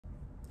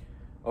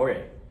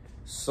Okay,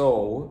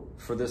 so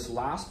for this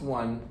last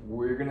one,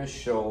 we're gonna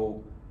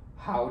show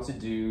how to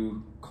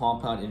do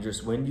compound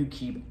interest when you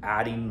keep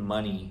adding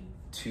money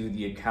to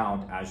the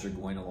account as you're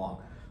going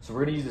along. So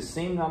we're gonna use the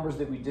same numbers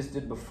that we just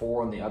did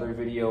before on the other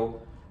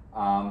video,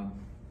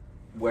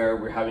 where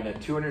we're having a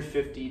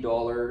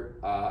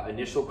 $250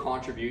 initial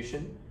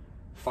contribution,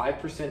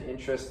 5%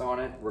 interest on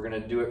it. We're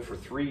gonna do it for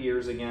 3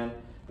 years again,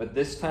 but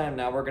this time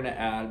now we're gonna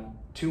add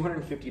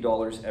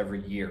 $250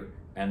 every year.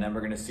 And then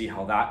we're gonna see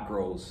how that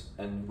grows,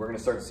 and we're gonna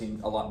start seeing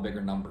a lot bigger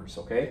numbers,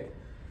 okay?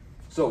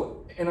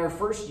 So in our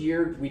first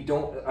year,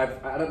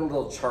 I've added a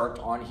little chart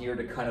on here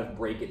to kind of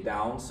break it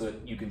down so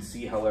that you can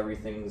see how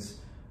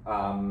everything's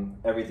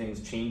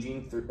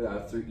changing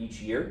through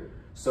each year.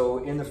 So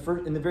in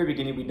the very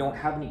beginning, we don't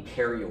have any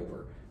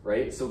carryover,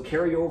 right? So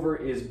carryover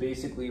is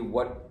basically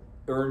what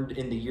earned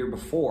in the year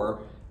before,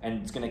 and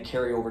it's gonna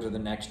carry over to the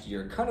next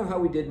year. Kind of how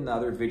we did in the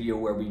other video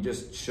where we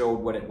just showed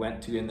what it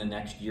went to in the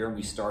nenext year, and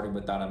we started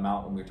with that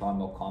amount when we were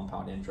talking about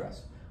compound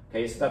interest.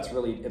 Okay, so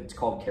it's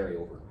called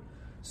carryover.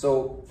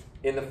 So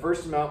in the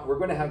first amount, we're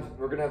gonna have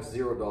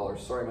 $0.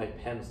 Sorry, my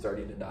pen's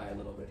starting to die a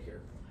little bit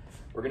here.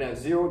 We're gonna have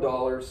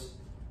 $0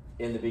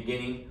 in the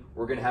beginning.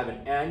 We're gonna have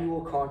an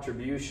annual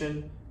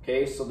contribution.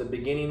 Okay, so the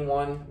beginning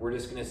one, we're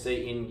just gonna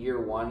say in year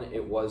one,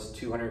 it was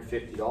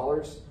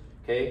 $250.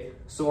 Okay,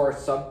 so our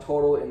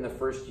subtotal in the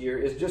first year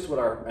is just what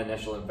our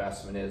initial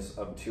investment is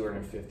of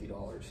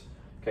 $250.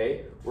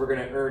 Okay, we're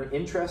gonna earn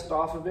interest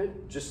off of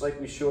it, just like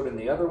we showed in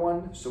the other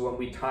one. So when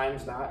we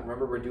times that,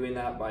 remember we're doing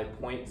that by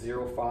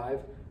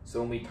 0.05. So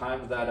when we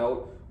times that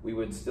out, we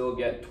would still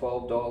get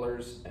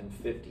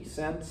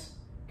 $12.50,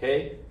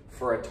 okay?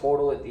 For a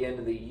total at the end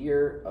of the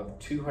year of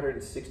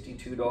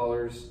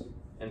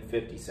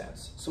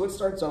 $262.50. So it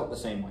starts out the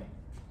same way.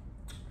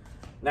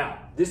 Now,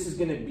 this is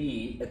gonna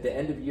be, at the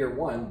end of year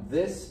one,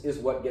 this is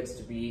what gets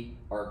to be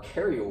our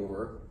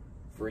carryover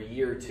for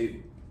year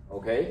two,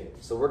 okay?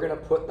 So we're gonna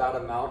put that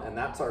amount, and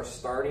that's our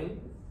starting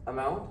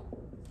amount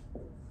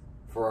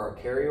for our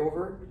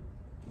carryover,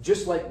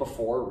 just like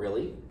before,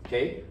 really,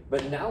 okay?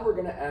 But now we're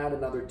gonna add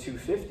another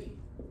 $250.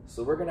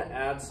 So we're gonna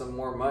add some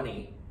more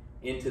money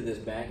into this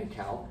bank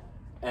account,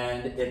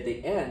 and at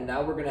the end,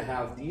 now we're gonna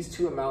have, these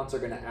two amounts are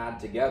gonna add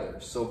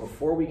together. So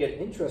before we get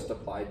interest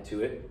applied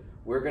to it,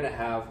 we're gonna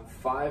have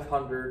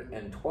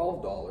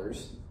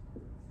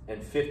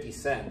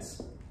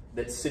 $512.50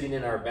 that's sitting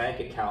in our bank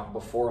account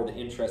before the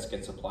interest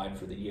gets applied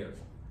for the year,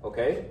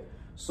 okay?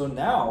 So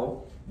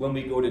now, when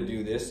we go to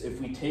do this, if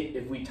we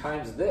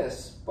times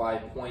this by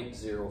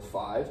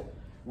 0.05,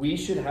 we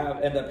should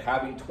end up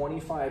having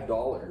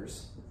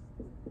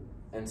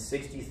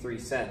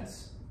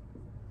 $25.63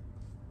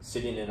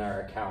 sitting in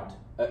our account,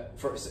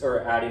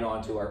 or adding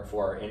on to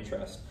for our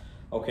interest.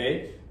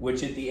 Okay,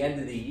 which at the end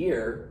of the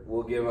year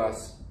will give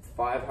us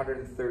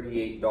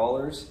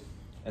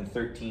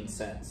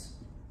 $538.13.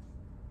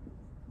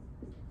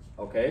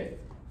 Okay,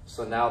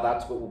 so now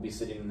that's what will be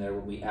sitting in there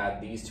when we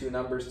add these two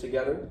numbers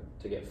together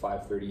to get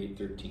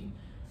 $538.13.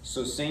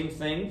 So same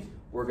thing,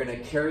 we're gonna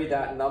carry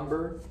that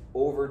number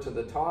over to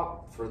the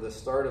top for the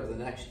start of the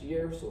next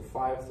year, so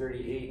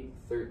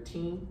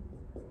 $538.13,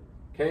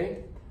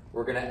 okay?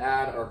 We're gonna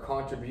add our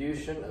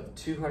contribution of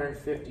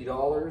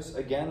 $250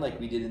 again, like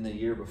we did in the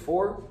year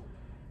before.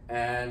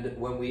 And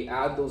when we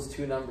add those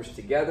two numbers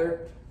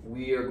together,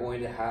 we are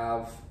going to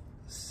have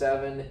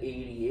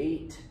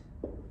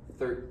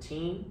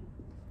 $788.13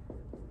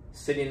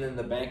 sitting in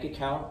the bank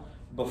account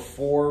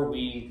before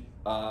we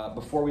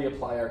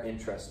apply our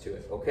interest to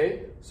it,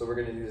 okay? So we're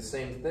gonna do the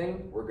same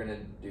thing. We're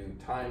gonna do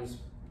times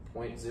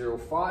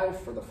 0.05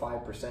 for the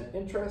 5%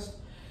 interest.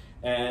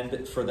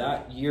 And for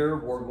that year,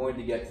 we're going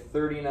to get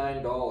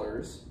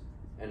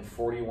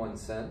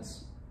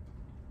 $39.41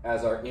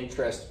 as our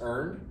interest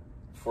earned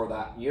for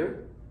that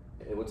year.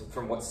 It was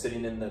from what's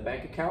sitting in the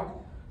bank account.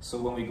 So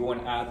when we go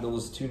and add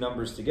those two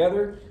numbers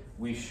together,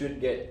 we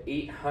should get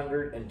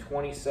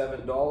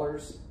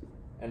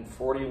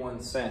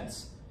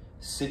 $827.41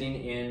 sitting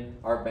in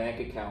our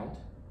bank account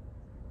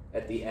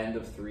at the end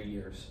of 3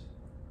 years.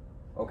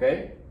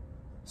 Okay?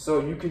 So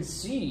you can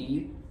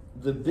see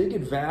the big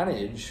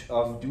advantage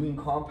of doing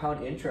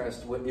compound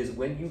interest is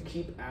when you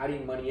keep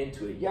adding money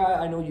into it.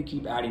 Yeah, I know you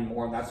keep adding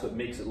more, and that's what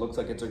makes it look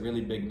like it's a really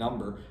big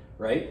number,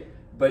 right?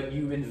 But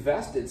you've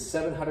invested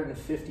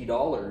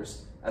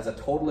 $750 as a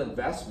total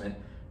investment,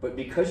 but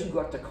because you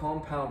got to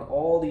compound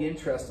all the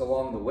interest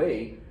along the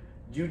way,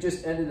 you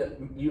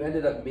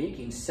ended up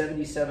making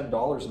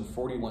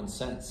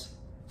 $77.41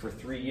 for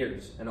 3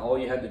 years, and all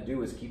you had to do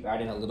was keep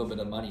adding a little bit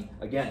of money.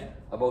 Again,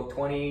 about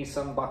 20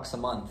 some bucks a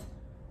month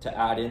to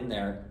add in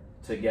there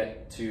to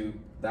get to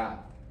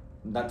that.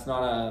 That's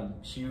not a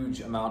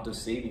huge amount of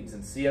savings,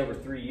 and see, over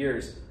 3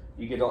 years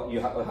you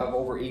have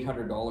over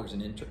 $800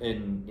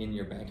 in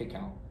your bank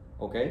account.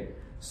 Okay,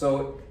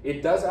 so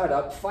it does add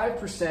up.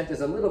 5%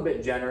 is a little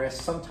bit generous.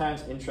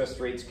 Sometimes interest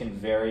rates can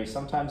vary.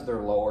 Sometimes they're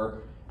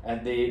lower,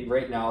 and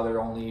right now they're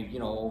only 2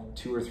 or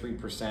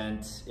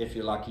 3% if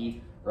you're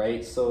lucky,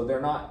 right? So they're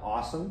not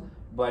awesome,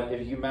 but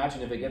if you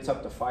imagine if it gets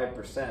up to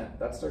 5%,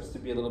 that starts to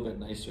be a little bit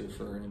nicer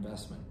for an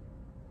investment.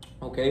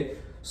 Okay,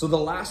 so the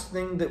last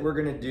thing that we're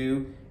gonna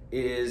do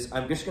is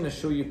I'm just gonna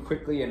show you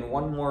quickly in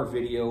one more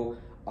video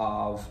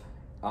of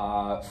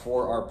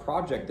for our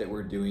project that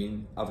we're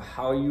doing of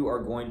how you are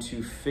going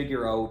to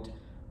figure out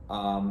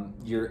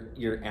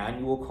your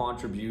annual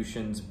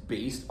contributions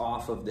based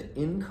off of the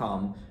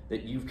income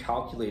that you've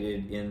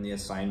calculated in the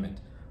assignment,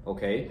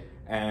 okay?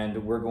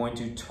 And we're going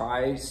to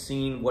try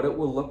seeing what it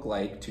will look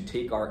like to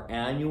take our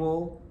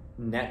annual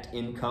net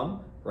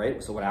income,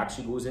 right? So what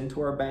actually goes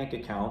into our bank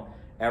account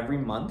every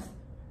month,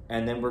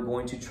 and then we're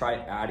going to try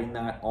adding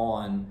that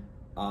on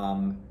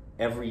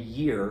every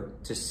year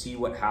to see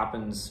what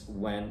happens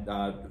when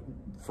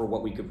for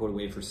what we could put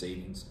away for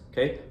savings,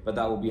 okay? But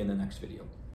that will be in the next video.